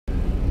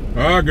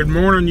Good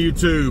morning,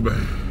 YouTube.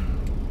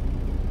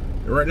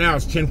 Right now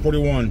it's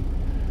 10:41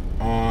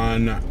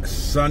 on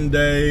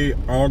Sunday,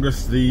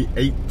 August the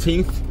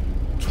 18th,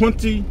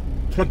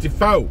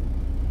 2024.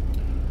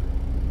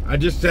 I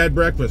just had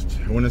breakfast.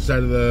 I went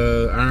inside of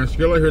the Iron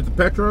Skillet here at the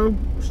Petro.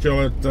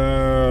 Still at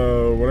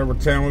whatever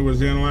town we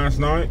was in last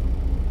night.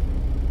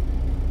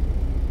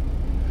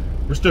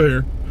 We're still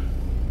here.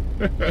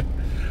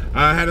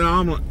 I had an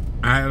omelet.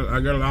 I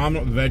got an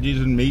omelet with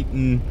veggies and meat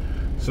and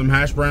some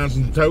hash browns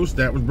and toast.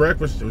 That was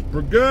breakfast. It was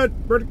pretty good.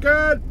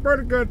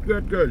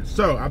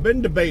 So I've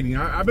been debating.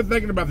 I've been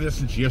thinking about this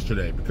since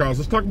yesterday, because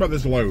let's talk about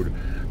this load.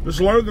 This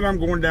load that I'm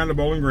going down to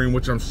Bowling Green,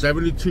 which I'm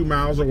 72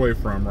 miles away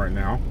from right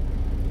now.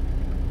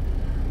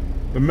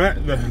 The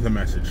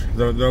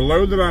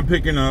load that I'm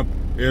picking up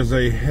is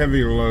a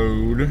heavy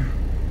load.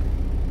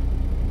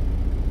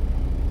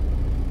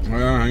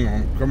 Hang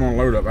on, come on,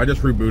 load up. I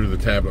just rebooted the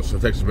tablet, so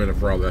it takes a minute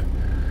for all the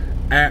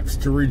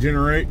apps to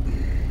regenerate.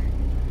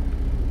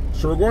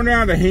 So we're going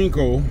down to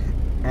Hinkle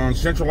on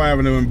Central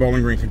Avenue in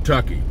Bowling Green,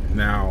 Kentucky.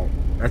 Now,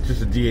 that's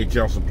just a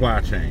DHL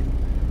supply chain.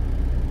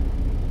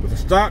 With the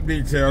stop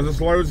details, this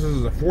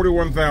is a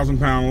 41,000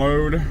 pound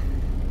load.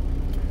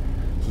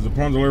 This is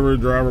upon delivery,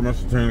 the driver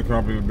must obtain a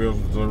copy of the bills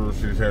with delivery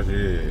receipt attached.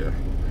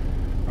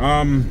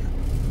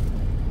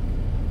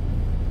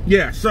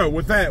 Yeah, so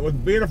with that,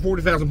 with being a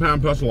 40,000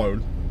 pound plus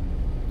load,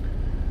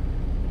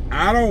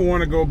 I don't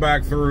want to go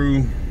back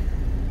through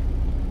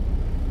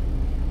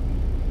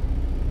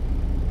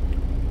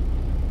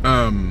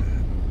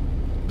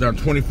down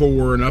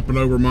 24 and up and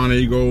over Mont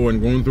Eagle and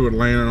going through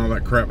Atlanta and all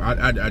that crap.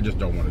 I just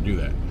don't want to do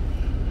that.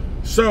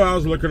 So I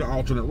was looking at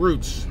alternate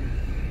routes.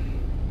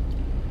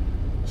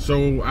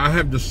 So I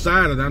have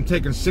decided I'm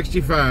taking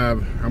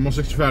 65. I'm on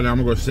 65 now.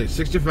 I'm going to go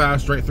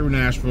 65 straight through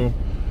Nashville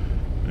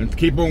and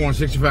keep on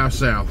 165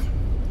 south.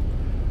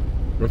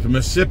 Go through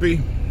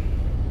Mississippi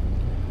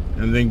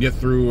and then get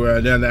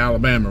through down to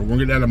Alabama. We're going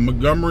to get down to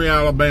Montgomery,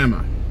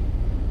 Alabama.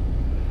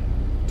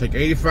 Take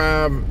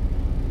 85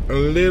 a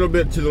little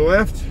bit to the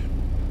left,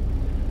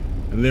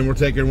 and then we're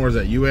taking, what is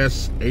that,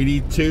 US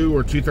 82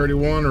 or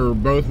 231 or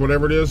both,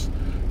 whatever it is,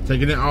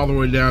 taking it all the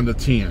way down to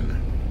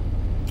 10.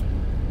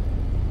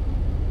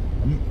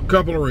 A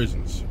couple of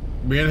reasons.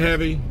 Being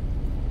heavy,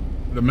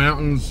 the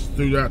mountains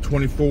through that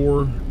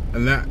 24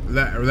 and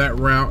that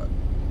route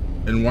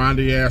and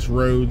windy ass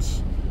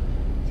roads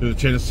through the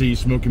Tennessee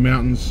Smoky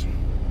Mountains.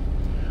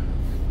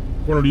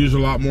 Going to use a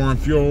lot more on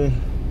fuel,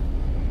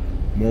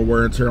 more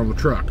wear and tear on the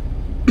truck.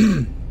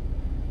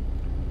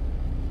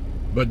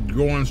 But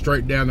going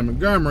straight down to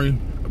Montgomery,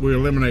 we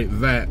eliminate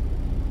that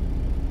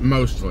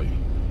mostly.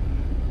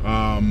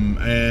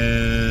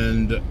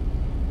 And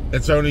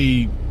it's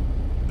only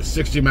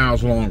 60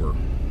 miles longer.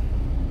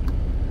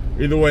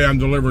 Either way, I'm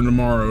delivering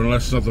tomorrow,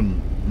 unless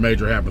something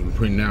major happens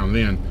between now and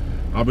then.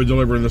 I'll be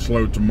delivering this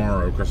load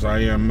tomorrow, because I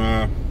am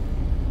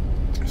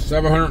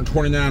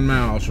 729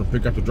 miles from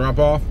pickup to drop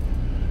off.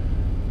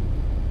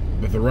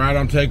 But the ride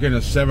I'm taking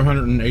is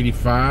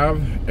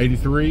 785,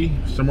 83,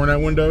 somewhere in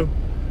that window.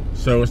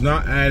 So it's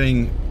not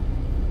adding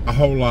a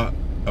whole lot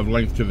of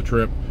length to the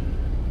trip,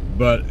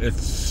 but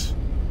it's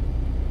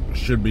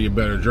should be a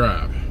better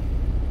drive.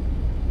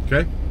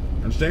 Okay?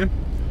 Understand?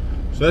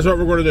 So that's what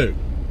we're going to do.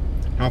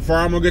 How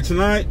far I'm going to get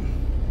tonight?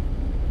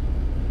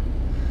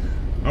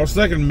 I was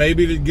thinking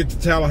maybe to get to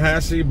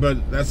Tallahassee,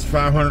 but that's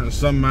 500 and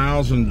some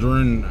miles, and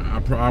during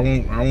I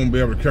won't be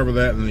able to cover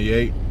that in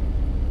the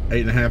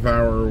 8.5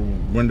 hour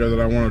window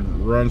that I want to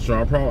run. So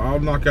I'll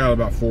knock out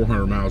about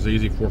 400 miles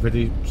easy,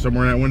 450,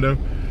 somewhere in that window.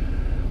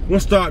 We'll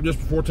stop just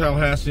before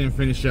Tallahassee and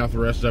finish out the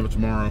rest of it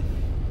tomorrow.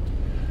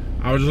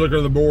 I was just looking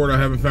at the board. I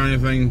haven't found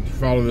anything to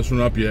follow this one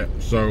up yet,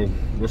 so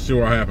we'll see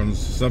what happens.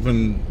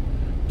 Something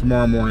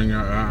tomorrow morning,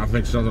 I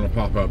think something will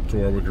pop up to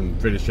where we can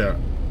finish out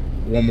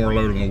one more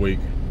load in the week.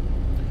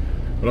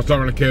 But I was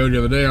talking to Kale the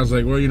other day. I was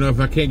like, well, you know, if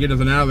I can't get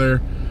nothing out of there,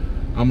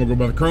 I'm gonna go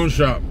by the Chrome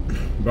Shop.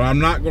 But I'm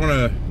not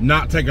gonna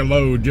not take a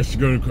load just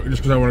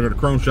because I want to go to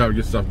Chrome Shop and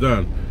get stuff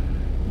done.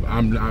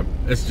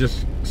 It's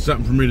just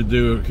something for me to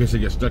do in case I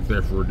get stuck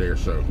there for a day or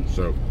so.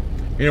 So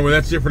anyway,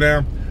 that's it for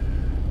now.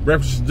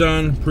 Breakfast is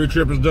done.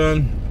 Pre-trip is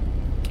done.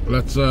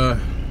 Let's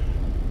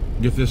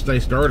get this day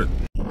started.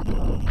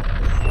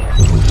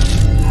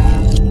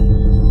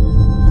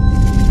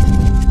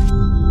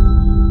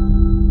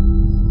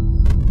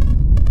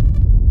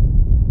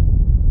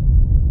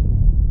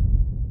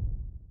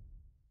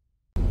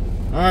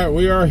 Alright,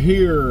 we are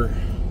here.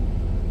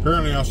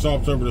 Apparently I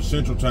stopped over to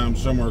Central Time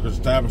somewhere, because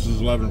Tavis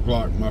is 11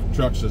 o'clock. My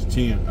truck says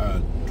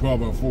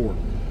 12:04.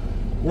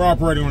 We're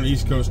operating on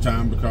East Coast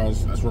time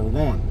because that's where we're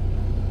going.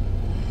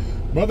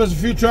 But there's a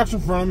few trucks in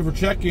front of me for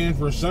check-in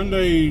for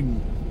Sunday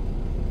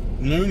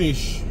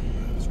noonish.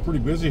 It's pretty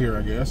busy here,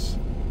 I guess.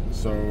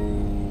 So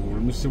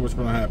let me see what's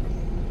going to happen.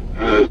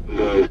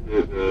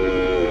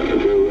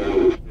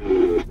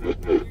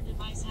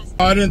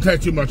 It didn't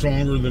take too much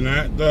longer than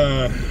that.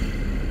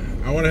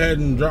 I went ahead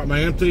and dropped my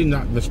empty.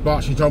 Not the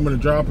spot she told me to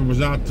drop. It was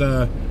not.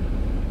 It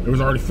was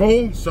already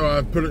full, so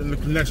I put it in the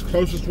next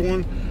closest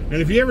one.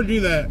 And if you ever do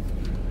that,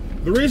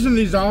 The reason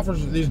these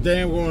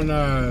damn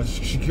going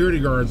security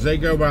guards, they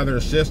go by their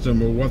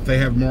system of what they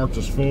have marked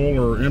as full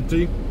or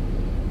empty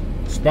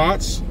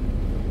spots.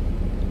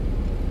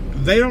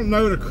 They don't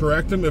know to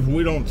correct them if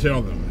we don't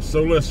tell them.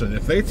 So listen,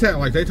 if they tell,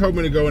 like they told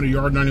me to go into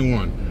yard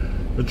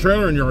 91, the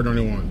trailer in yard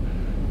 91.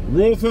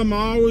 Rule of thumb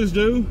I always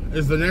do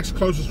is the next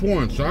closest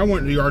one. So I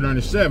went to yard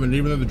 97,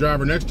 even though the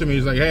driver next to me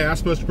is like, hey, I'm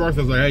supposed to park. I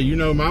was like, hey, you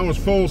know, mine was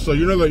full, so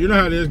you know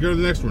how it is. Go to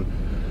the next one.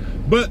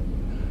 But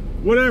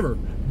whatever.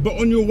 But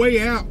on your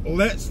way out,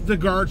 let the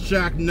guard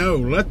shack know.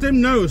 Let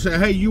them know. Say,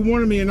 hey, you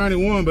wanted me in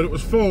 91, but it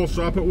was full,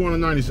 so I put one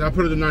in 90. I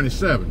put it in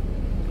 97.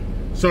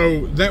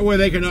 So that way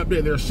they can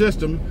update their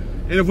system.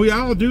 And if we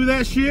all do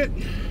that shit,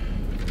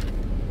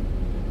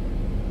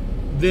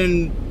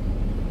 then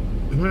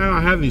I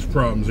don't have these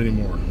problems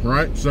anymore,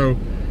 right? So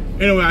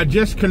anyway, I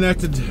just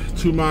connected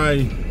to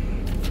my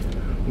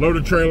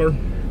loaded trailer.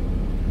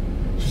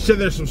 She said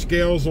there's some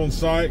scales on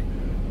site,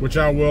 which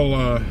I will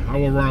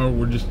run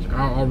over.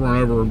 I'll run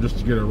over them just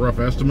to get a rough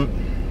estimate,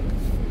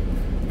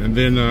 and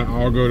then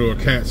I'll go to a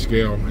cat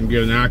scale and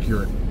get an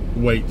accurate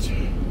weight.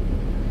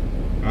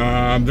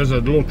 There's a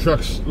little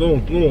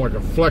like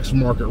a flex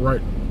market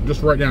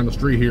just right down the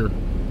street here.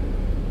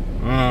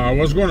 I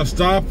was going to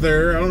stop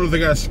there. I don't know if they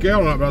got a scale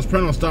or not, but I was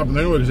planning on stopping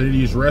there anyway because I need to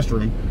use the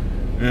restroom.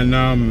 And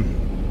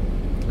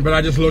but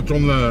I just looked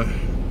on the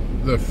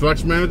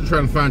flex manager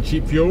trying to find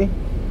cheap fuel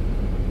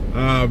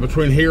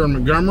between here and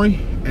Montgomery,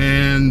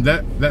 and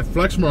that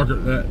flex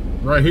market that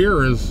right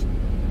here is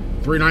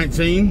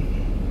 $3.19,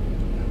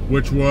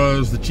 which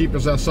was the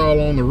cheapest I saw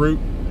on the route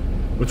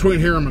between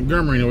here and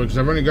Montgomery anyway, because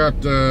I've only got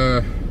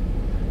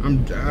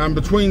I'm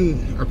between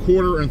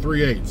 1/4 and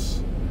 3/8.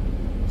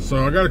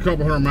 So I got a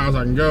couple hundred miles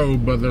I can go,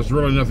 but there's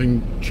really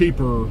nothing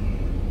cheaper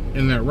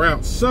in that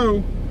route.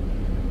 So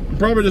I'm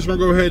probably just gonna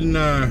go ahead and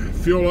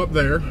fuel up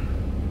there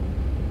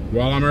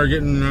while I'm there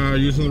getting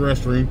using the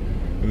restroom,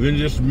 and then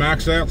just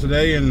max out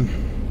today and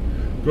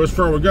go as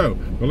far as we go.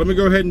 But let me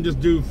go ahead and just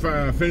do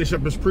finish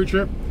up this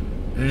pre-trip,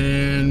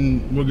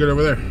 and we'll get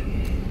over there.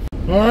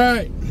 All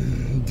right,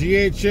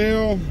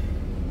 DHL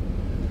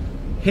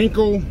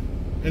Hinkle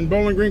in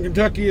Bowling Green,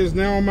 Kentucky is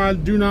now on my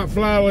do not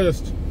fly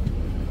list.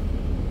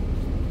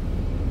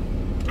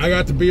 I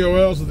got the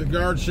BOLs at the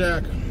guard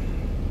shack.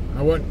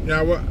 I was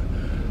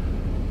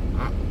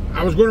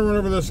going to run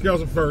over those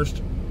scales at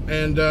first,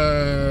 and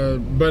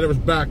but it was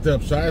backed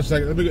up. So I was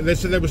like, they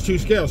said there was 2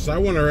 scales. So I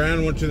went around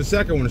and went to the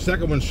second one. The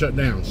second one shut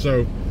down.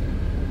 So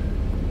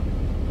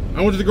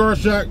I went to the guard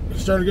shack,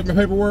 started to get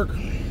my paperwork.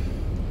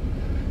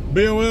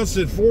 BOL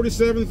said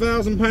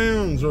 47,000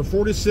 pounds or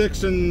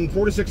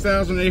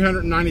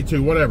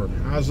 46,892, whatever.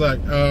 I was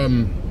like,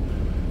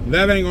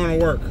 that ain't gonna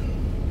work.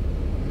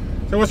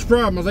 So what's the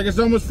problem? I was like, it's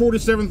almost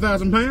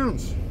 47,000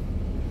 pounds.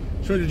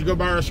 So did you go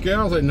buy our scale?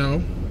 I was like,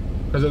 no,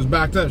 because it was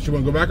backed up. She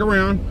went to go back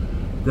around,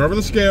 go over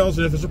the scales,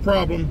 and if it's a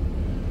problem,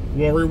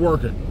 we'll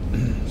rework it.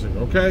 I said,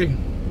 okay.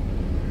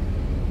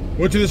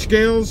 Went to the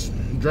scales.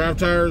 Drive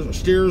tires,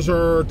 steers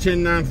are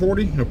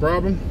 10,940, no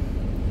problem.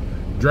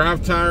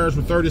 Drive tires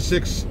were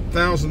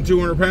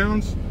 36,200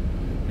 pounds,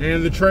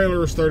 and the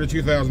trailer is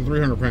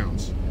 32,300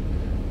 pounds.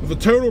 But the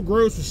total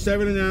gross was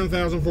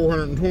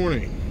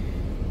 79,420.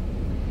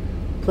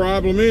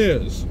 Problem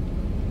is,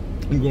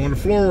 I'm going to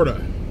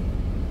Florida.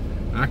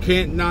 I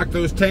can't knock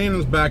those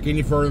tandems back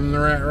any further than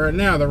they're at right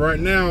now. They're right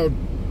now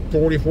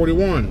 40,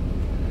 41.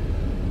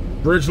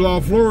 Bridge Law,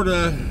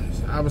 Florida,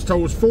 I was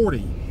told was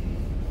 40.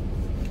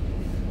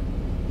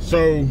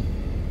 So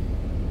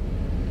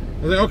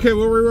I was like, okay,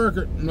 we'll rework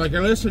it. I'm like,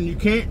 listen, you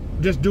can't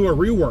just do a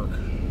rework.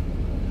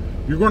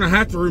 You're going to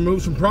have to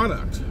remove some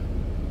product.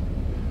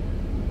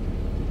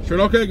 She said,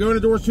 okay, go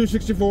into doors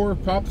 264,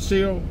 pop the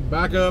seal,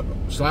 back up,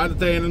 slide the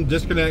tandem,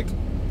 disconnect,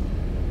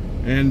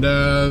 and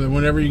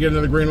whenever you get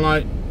another green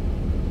light,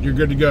 you're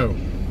good to go.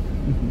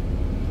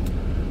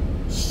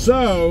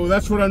 So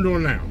that's what I'm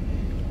doing now.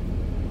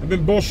 I've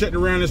been bullshitting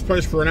around this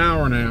place for an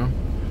hour now.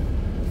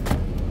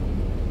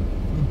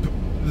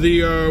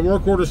 The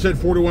work order said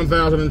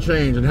 41,000 and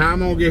change, and how I'm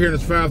gonna get here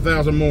is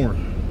 5,000 more.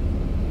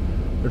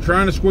 They're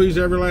trying to squeeze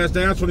every last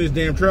ounce on these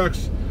damn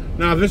trucks.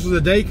 Now, if this was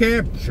a day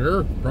cab,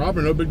 sure,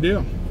 probably no big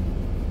deal.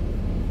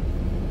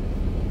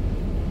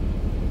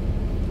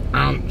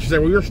 She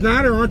said, well, you're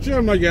Schneider, aren't you?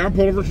 I'm like, yeah, I'm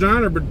pulling for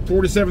Schneider, but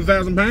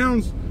 47,000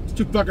 pounds, it's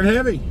too fucking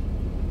heavy.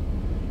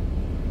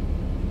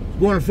 It's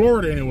going to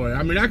Florida anyway.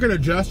 I mean, I could have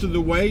adjusted the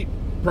weight,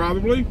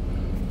 probably.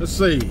 Let's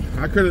see.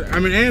 I could have, I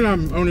mean, and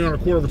I'm only on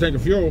 1/4 of a tank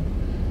of fuel.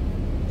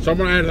 So I'm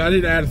gonna add, I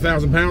need to add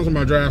 1,000 pounds on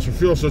my dry for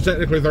fuel, so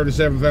technically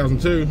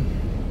 37,002.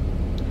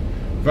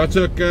 If I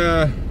took,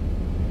 there's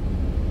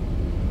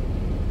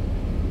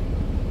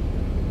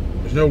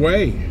no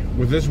way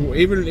with this,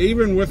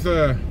 even with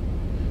a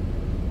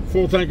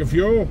full tank of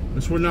fuel,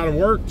 this would not have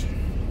worked.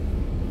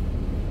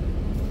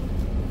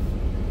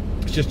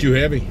 It's just too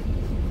heavy.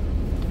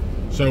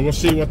 So we'll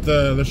see what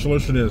the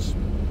solution is.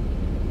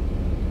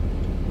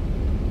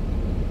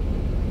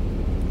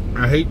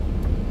 I hate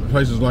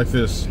places like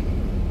this.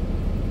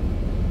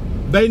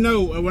 They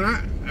know when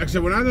I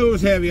knew it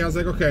was heavy, I was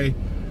like, okay,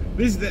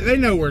 They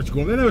know where it's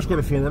going. They know it's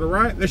going to Florida,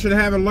 right? They should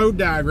have a load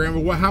diagram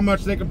of how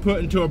much they can put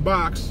into a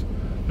box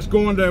that's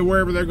going to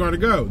wherever they're going to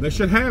go. They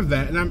should have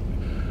that. And I'm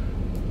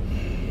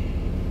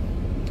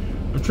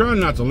trying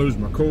not to lose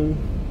my cool.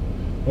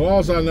 Well,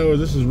 all I know is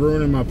this is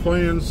ruining my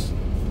plans.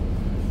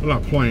 Well,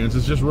 not plans.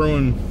 It's just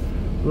ruining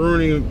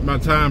my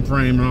time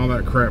frame and all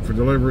that crap for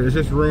delivery. It's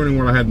just ruining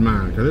what I had in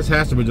mind, because this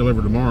has to be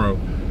delivered tomorrow,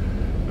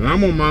 and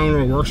I'm on my own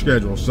little work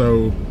schedule.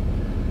 So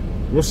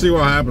we'll see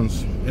what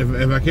happens.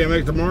 If I can't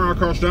make it tomorrow, I'll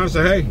call Sean and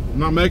say, hey, I'm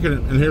not making it,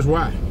 and here's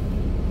why.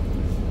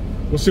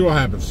 We'll see what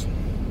happens.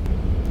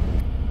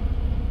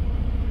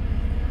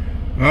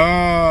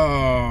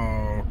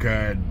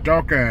 Okay,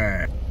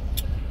 okay.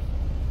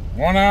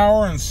 1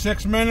 hour and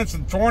 6 minutes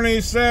and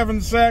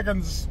 27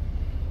 seconds.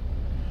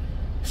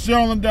 Still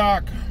on the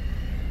dock.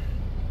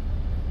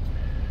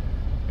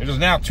 It is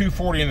now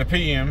 2:40 in the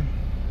PM.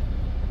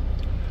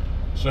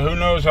 So who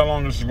knows how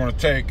long this is going to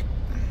take.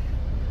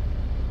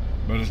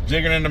 But it's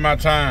digging into my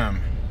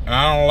time, and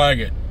I don't like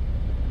it.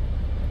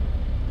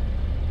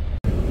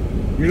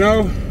 You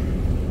know,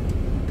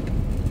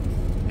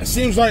 it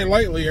seems like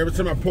lately, every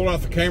time I pull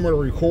out the camera to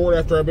record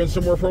after I've been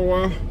somewhere for a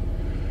while,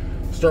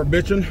 start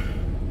bitching.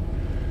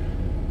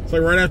 It's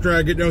like right after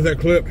I get done with that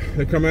clip,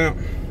 they come out.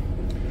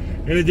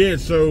 And it did.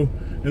 So,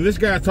 and this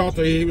guy I talked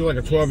to, he was like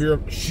a 12-year,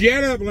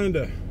 shut up,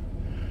 Linda.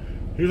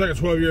 He was like a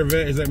 12-year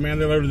vet. He's like, man,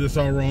 they loaded this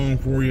all wrong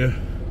for you.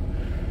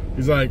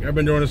 He's like, I've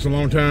been doing this a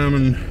long time,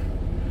 and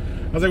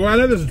I was like, well, I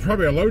know this is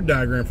probably a load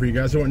diagram for you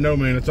guys. He went, no,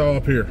 man, it's all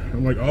up here.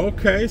 I'm like,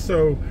 okay,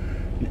 so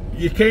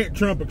you can't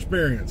trump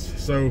experience.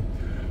 So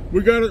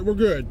we got it, we're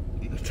good.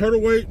 Total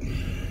weight,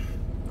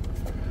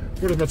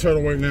 what is my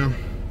total weight now?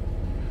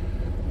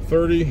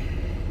 30,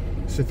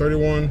 say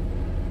 31,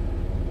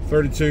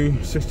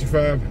 32,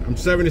 65. I'm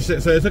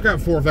 76, so it took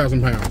out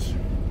 4,000 pounds.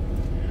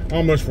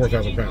 Almost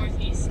 4,000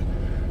 pounds.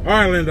 All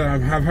right, Linda,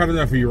 I've had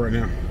enough of you right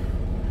now.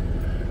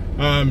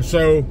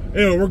 So,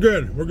 you know, we're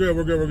good. We're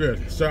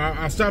good. So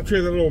I stopped here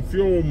at the little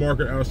fuel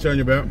market I was telling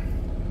you about.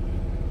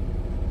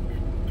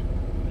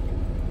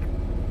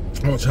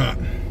 Oh, it's hot.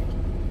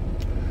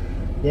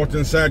 Walked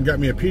inside, got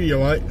me a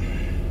Pedialyte.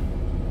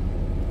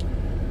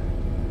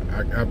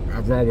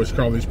 I've always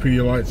called these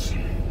Pedialytes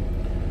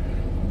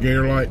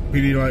Gatorlyte,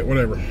 Pedialyte,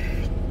 whatever.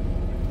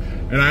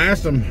 And I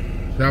asked them,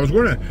 I was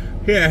going to,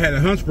 I had a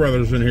Hunt's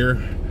Brothers in here,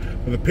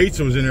 but the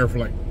pizza was in there for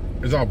like,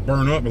 it's all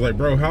burned up. I was like,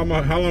 bro, how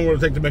long would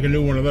it take to make a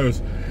new one of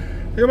those?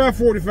 Like about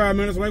 45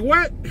 minutes. I'm like,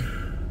 what? I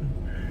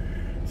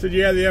said,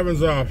 yeah, the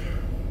oven's off.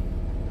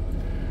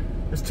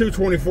 It's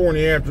 2:24 in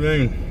the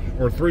afternoon,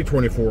 or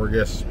 3:24, I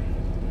guess.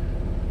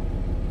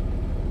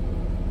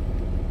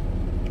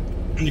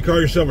 And you call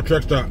yourself a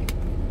truck stop.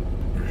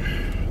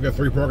 We got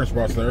 3 parking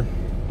spots there.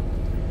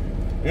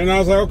 And I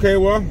was like, okay,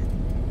 well,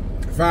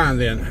 fine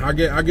then. I'll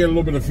get a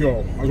little bit of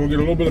fuel. I was gonna get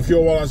a little bit of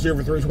fuel while I was here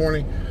for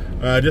 320.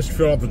 Just to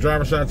fill up the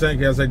driver's side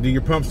tank. I was like, do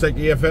your pumps take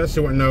EFS?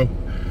 He went, no,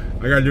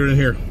 I gotta do it in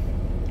here.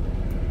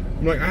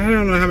 I'm like, I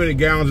don't know how many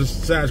gallons this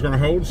side's gonna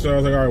hold, so I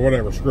was like, all right,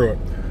 whatever, screw it.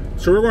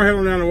 So we're gonna head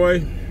on down the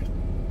way.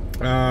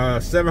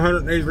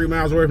 783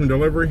 miles away from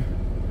delivery.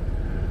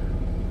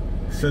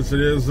 Since it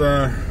is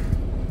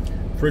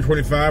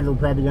 3:25, we're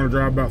probably gonna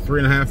drive about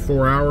 3.5 to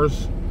 4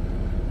 hours.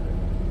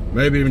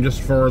 Maybe even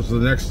just as far as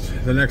the next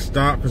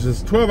stop, because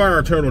it's a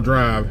 12-hour total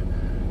drive.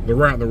 The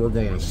route that we're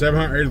going,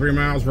 783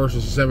 miles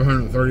versus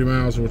 730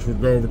 miles, which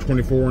would go over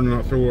 24 and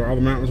not through all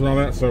the mountains and all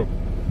that. So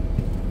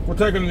we're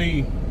taking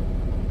the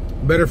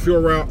better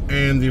fuel route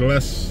and the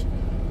less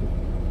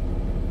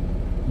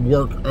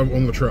work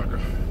on the truck.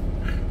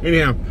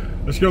 Anyhow,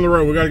 let's get on the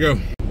road. We gotta go.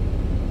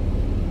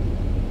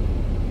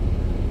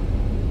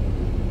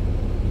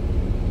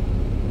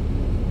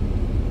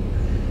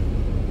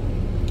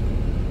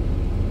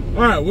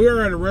 All right, we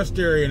are at a rest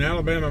area in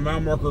Alabama,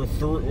 mile marker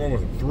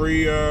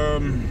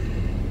 301.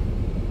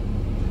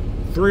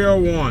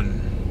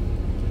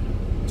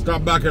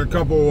 Stopped back at a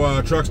couple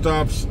truck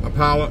stops, a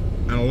Pilot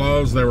and a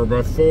Love's. They were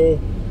both full.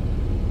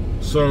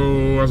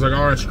 So I was like,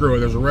 all right, screw it.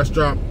 There's a rest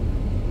stop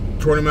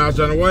 20 miles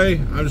down the way.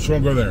 I just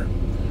want to go there.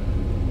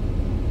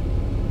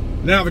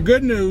 Now, the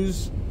good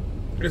news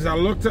is I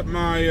looked at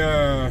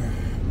my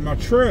my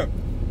trip.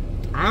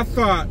 I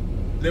thought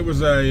there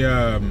was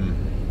a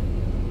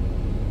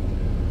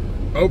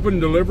open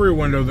delivery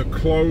window that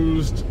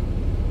closed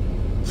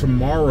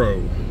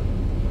tomorrow,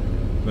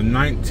 the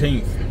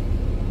 19th.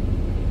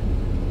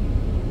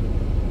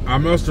 I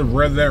must have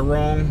read that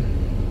wrong,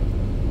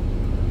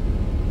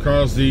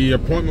 because the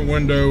appointment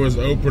window is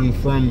open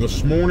from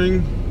this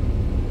morning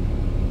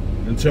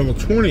until the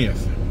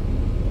 20th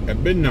at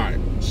midnight.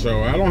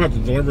 So I don't have to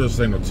deliver this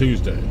thing till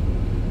Tuesday,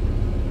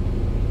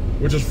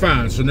 which is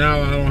fine. So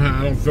now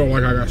I don't feel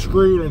like I got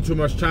screwed on too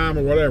much time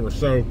or whatever.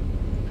 So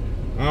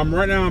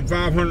right now I'm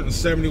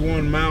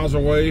 571 miles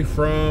away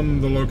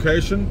from the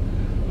location.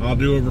 I'll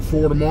do over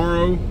 4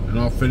 tomorrow, and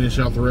I'll finish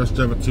out the rest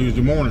of it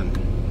Tuesday morning.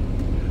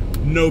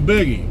 No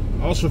biggie.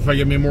 Also, if I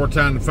give me more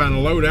time to find a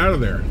load out of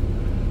there.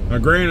 Now,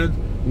 granted,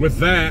 with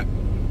that,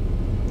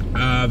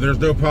 there's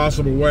no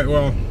possible way.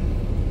 Well,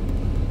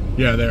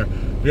 yeah,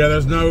 Yeah,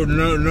 there's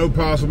no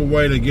possible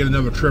way to get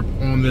another trip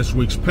on this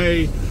week's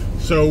pay,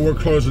 so we're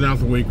closing out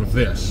the week with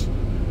this,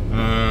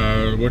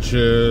 which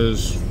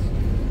is,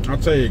 I'll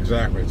tell you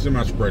exactly, it's in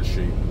my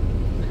spreadsheet.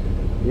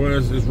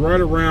 It's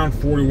right around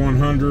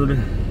 4,100.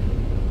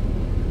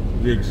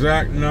 The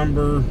exact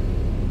number,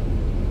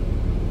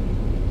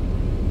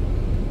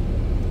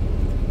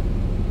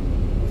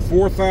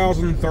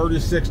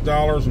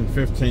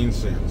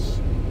 $4,036.15.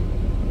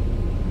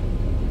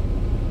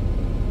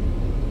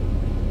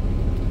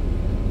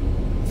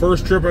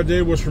 First trip I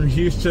did was from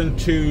Houston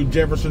to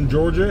Jefferson,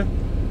 Georgia.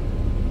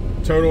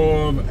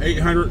 Total of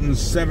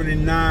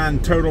 879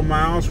 total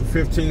miles for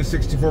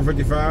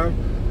 $1,564.55.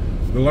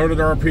 The loaded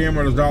RPM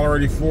was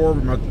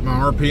 $1.84, but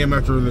my RPM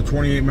after the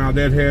 28-mile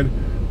deadhead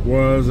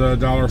was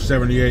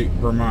 $1.78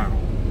 per mile.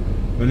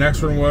 The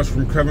next one was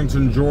from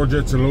Covington,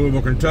 Georgia to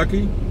Louisville,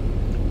 Kentucky.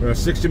 A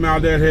 60-mile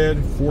deadhead,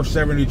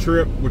 470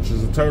 trip, which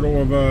is a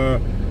total of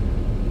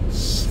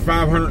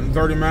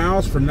 530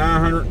 miles for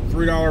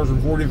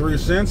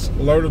 $903.43.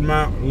 Loaded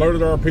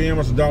RPM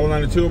was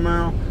 $1.92 a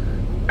mile.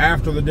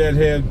 After the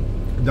deadhead,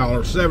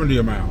 $1.70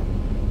 a mile.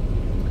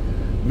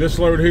 This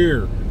load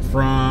here,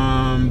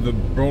 from the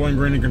Bowling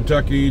Green in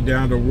Kentucky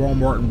down to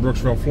Walmart in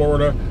Brooksville,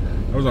 Florida,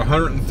 that was a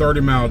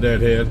 130-mile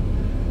deadhead,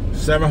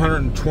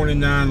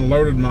 729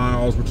 loaded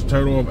miles, which is a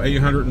total of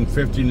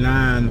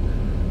 859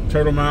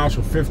 total miles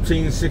for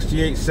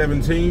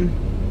 $1,568.17.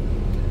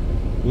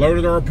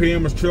 Loaded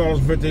RPM was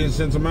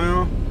 $2.15 a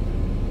mile.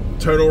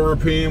 Total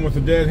RPM with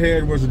the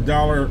deadhead was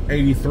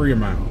 $1.83 a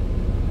mile.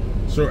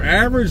 So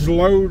average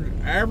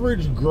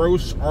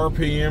gross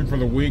RPM for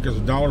the week is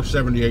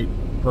 $1.78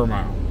 per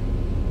mile.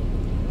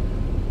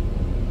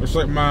 Looks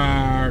like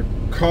my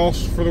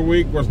cost for the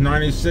week was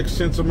 96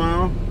 cents a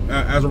mile.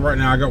 As of right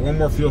now, I got one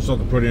more fuel cell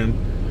to put in.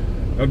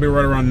 That'll be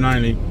right around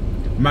 90.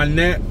 My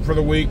net for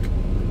the week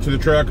to the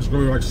truck is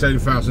going to be like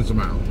 75 cents a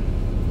mile.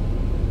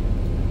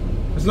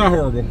 It's not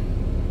horrible.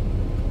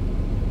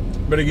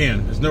 But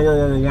again, it's nowhere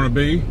where we want to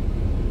be.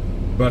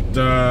 But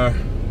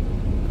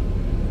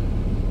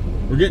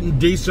we're getting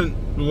decent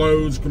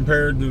loads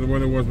compared to the way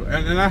it was.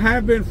 And I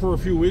have been for a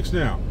few weeks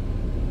now.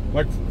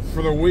 Like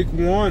for the week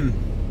one,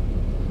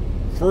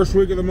 first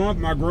week of the month,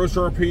 my gross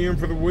RPM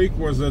for the week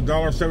was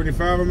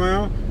 $1.75 a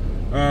mile.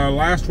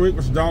 Last week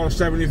was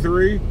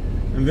 $1.73,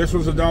 and this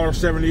was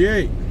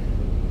 $1.78.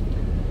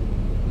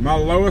 My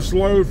lowest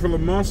load for the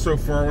month so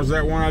far was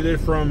that one I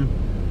did from,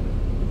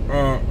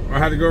 I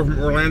had to go from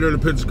Orlando to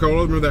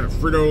Pensacola. Remember that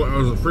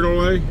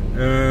Frito-Lay?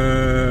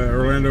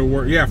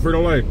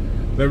 Frito-Lay.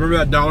 Remember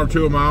that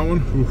 $1.02 a mile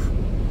one? Oof.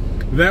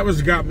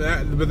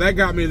 That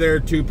got me there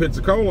to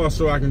Pensacola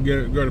so I can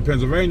go to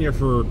Pennsylvania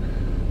for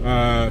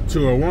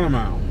 $2.01 a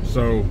mile.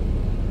 So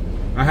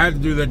I had to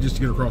do that just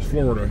to get across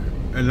Florida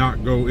and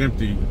not go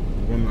empty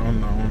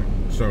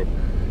so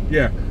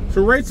yeah.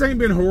 So rates ain't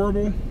been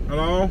horrible at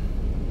all.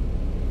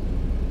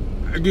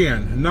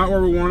 Again, not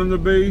where we want them to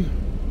be,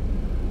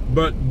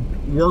 but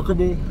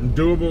workable and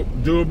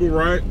doable,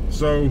 right?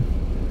 So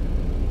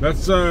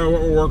that's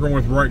what we're working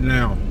with right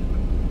now.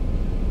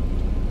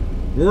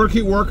 We're gonna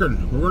keep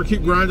working. We're gonna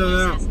keep grinding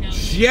it out.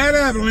 Shut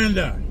up,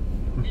 Linda.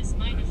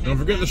 Don't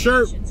forget the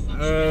shirt.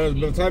 By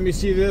the time you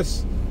see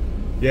this,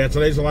 yeah,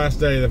 today's the last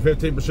day. The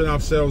 15%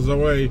 off sale is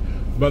away,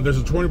 but there's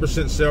a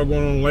 20% sale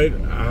going on later.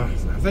 I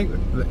think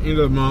the end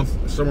of the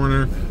month, somewhere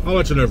in there. I'll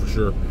let you know for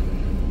sure.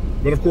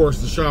 But of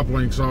course, the shop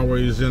link's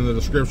always in the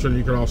description.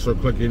 You can also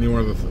click any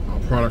one of the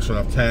products that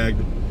I've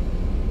tagged.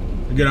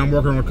 Again, I'm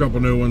working on a couple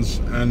new ones,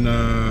 and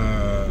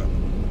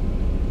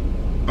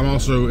I'm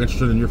also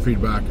interested in your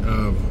feedback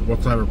of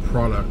what type of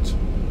product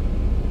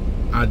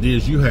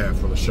ideas you have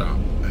for the shop.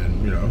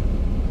 And, you know,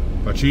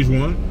 if I choose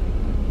one,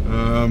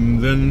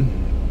 then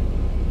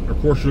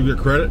of course you'll get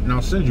credit and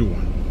I'll send you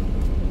one.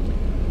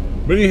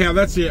 But anyhow,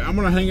 that's it. I'm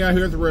gonna hang out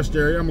here at the rest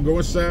area. I'm gonna go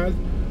inside,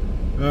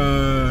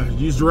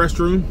 use the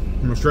restroom.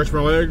 I'm gonna stretch my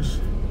legs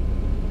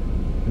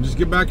and just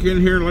get back in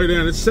here and lay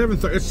down. It's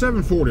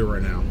 7:40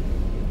 right now.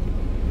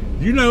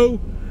 You know,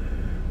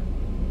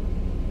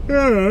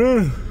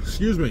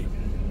 excuse me.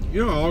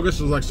 You know,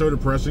 August is like so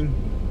depressing,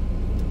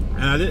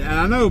 and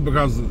I know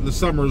because the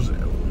summer's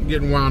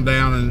getting wound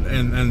down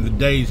and the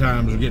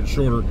daytimes are getting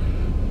shorter.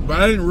 But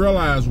I didn't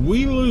realize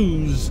we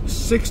lose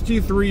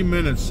 63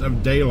 minutes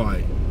of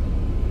daylight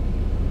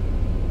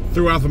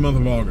throughout the month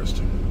of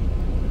August.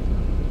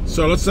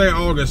 So let's say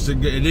August, it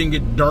didn't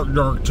get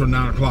dark till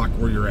 9 o'clock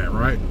where you're at,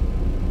 right?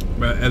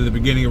 But at the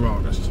beginning of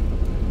August.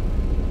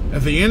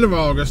 At the end of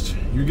August,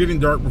 you're getting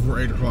dark before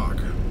 8 o'clock.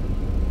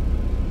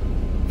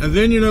 And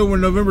then, you know,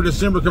 when November,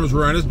 December comes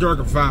around, it's dark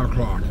at 5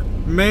 o'clock.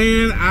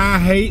 Man, I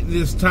hate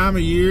this time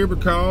of year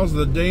because of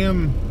the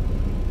damn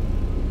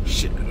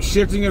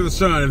shifting of the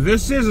sun. If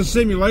this is a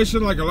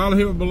simulation like a lot of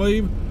people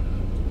believe,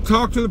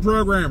 talk to the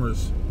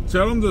programmers.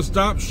 Tell them to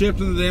stop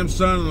shifting the damn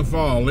sun in the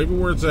fall. Leave it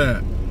where it's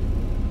at.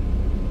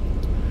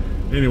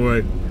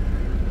 Anyway,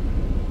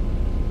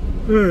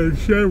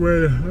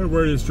 I'm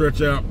ready to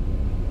stretch out.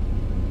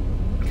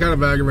 Kind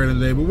of aggravating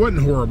today, but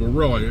wasn't horrible,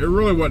 really. It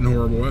really wasn't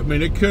horrible. I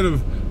mean, it could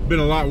have been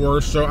a lot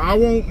worse, so I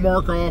won't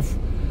mark off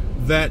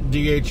that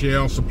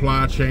DHL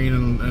supply chain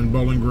and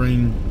Bowling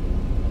Green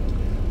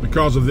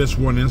because of this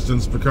one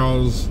instance,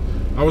 because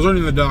I was only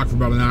in the dock for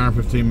about an hour and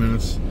 15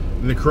 minutes.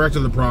 And they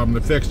corrected the problem. They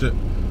fixed it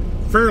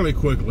fairly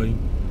quickly.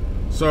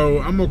 So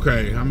I'm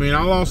okay. I mean,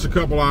 I lost a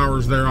couple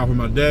hours there off of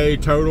my day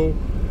total,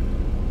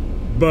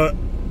 but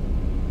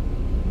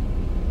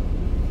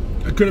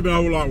it could have been a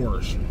whole lot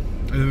worse.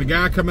 And then the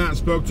guy come out and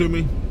spoke to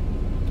me.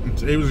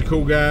 He was a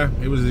cool guy.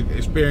 He was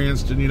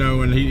experienced, and you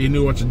know, and he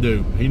knew what to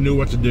do. He knew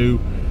what to do.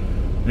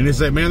 And he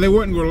said, man, they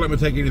wasn't going to let me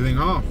take anything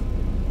off.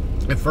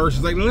 At first,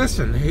 he's like,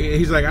 listen.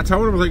 He's like, I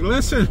told him, I was like,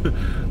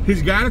 listen,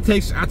 he's got to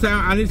take,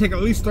 I need to take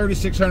at least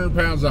 3,600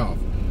 pounds off.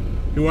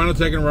 He wound up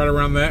taking right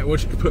around that,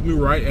 which put me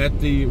right at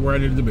where I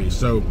needed to be.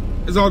 So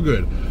it's all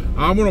good.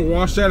 I'm going to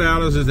wash that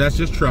out as that's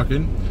just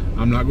trucking.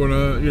 I'm not going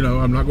to, you know,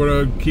 I'm not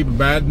going to keep a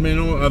bad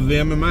mental of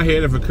them in my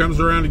head. If it comes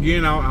around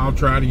again, I'll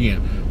try it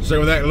again. Same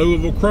with that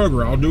Louisville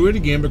Kroger. I'll do it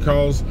again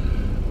because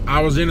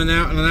I was in and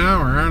out in an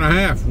hour and a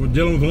half with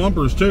dealing with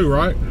lumpers too,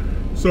 right?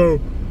 So,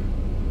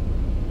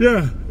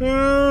 yeah.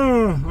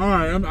 All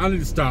right, I need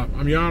to stop.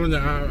 I'm yawning.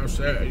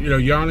 You know,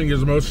 yawning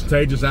is the most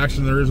contagious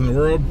action there is in the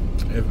world.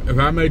 If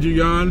I made you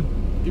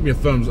yawn, give me a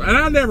thumbs up. And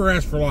I never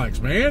ask for likes,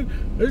 man.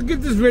 Let's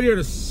get this video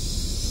to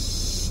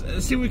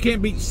see if we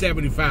can't beat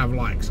 75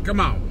 likes. Come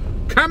on.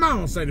 Come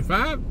on,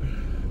 75. All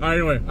right,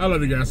 anyway, I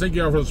love you guys. Thank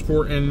you all for the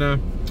support, and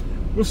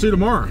we'll see you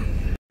tomorrow.